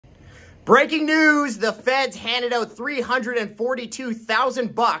Breaking news, the feds handed out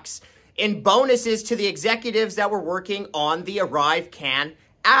 $342,000 in bonuses to the executives that were working on the ArriveCAN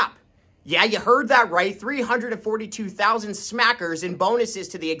app. Yeah, you heard that right. 342,000 smackers in bonuses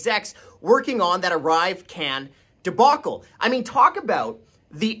to the execs working on that ArriveCAN debacle. I mean, talk about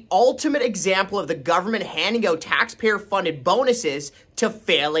the ultimate example of the government handing out taxpayer-funded bonuses to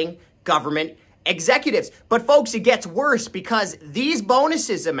failing government executives. But folks, it gets worse because these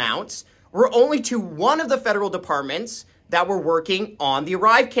bonuses amounts were only to one of the federal departments that were working on the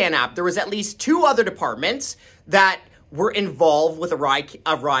ArriveCAN app. There was at least two other departments that were involved with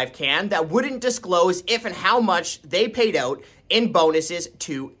ArriveCAN that wouldn't disclose if and how much they paid out in bonuses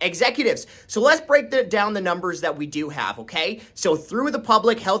to executives. So let's break down the numbers that we do have, okay? So through the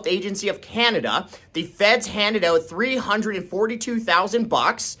Public Health Agency of Canada, the feds handed out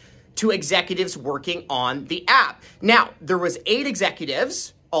 $342,000 to executives working on the app. Now, there was 8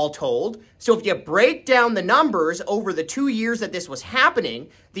 executives all told. So if you break down the numbers over the 2 years that this was happening,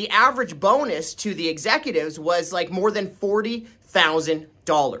 the average bonus to the executives was like more than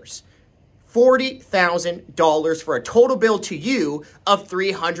 $40,000. $40,000 for a total bill to you of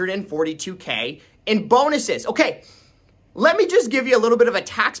 $342K in bonuses. Okay, let me just give you a little bit of a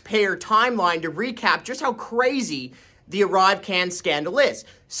taxpayer timeline to recap just how crazy the ArriveCAN scandal is.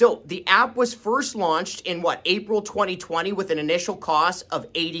 So the app was first launched in April 2020 with an initial cost of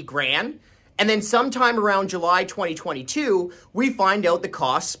 80 grand. And then sometime around July 2022, we find out the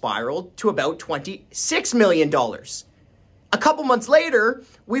cost spiraled to about $26 million. A couple months later,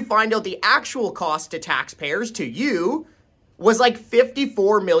 we find out the actual cost to taxpayers, to you, was like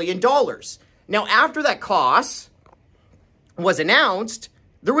 $54 million. Now, after that cost was announced,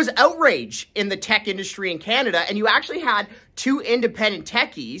 there was outrage in the tech industry in Canada, and you actually had 2 independent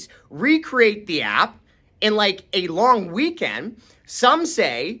techies recreate the app in like a long weekend. Some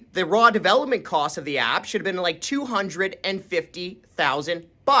say the raw development cost of the app should have been like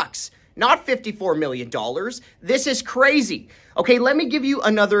 $250,000, not $54 million. This is crazy. Okay, let me give you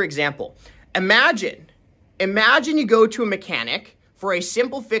another example. Imagine you go to a mechanic for a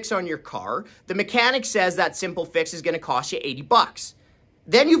simple fix on your car. The mechanic says that simple fix is going to cost you $80.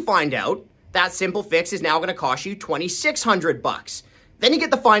 Then you find out that simple fix is now going to cost you $2,600. Then you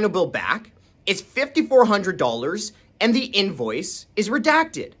get the final bill back. It's $5,400 and the invoice is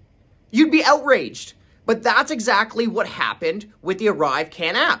redacted. You'd be outraged. But that's exactly what happened with the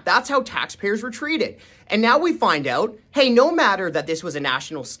ArriveCAN app. That's how taxpayers were treated. And now we find out, hey, no matter that this was a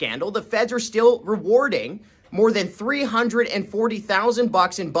national scandal, the feds are still rewarding more than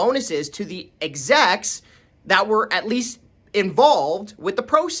 $340,000 in bonuses to the execs that were at least involved with the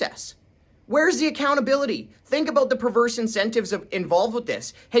process. Where's the accountability? Think about the perverse incentives involved with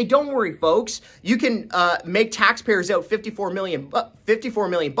this. Hey, don't worry, folks. You can make taxpayers out $54 million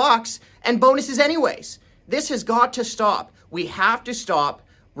and bonuses anyways. This has got to stop. We have to stop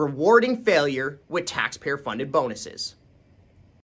rewarding failure with taxpayer-funded bonuses.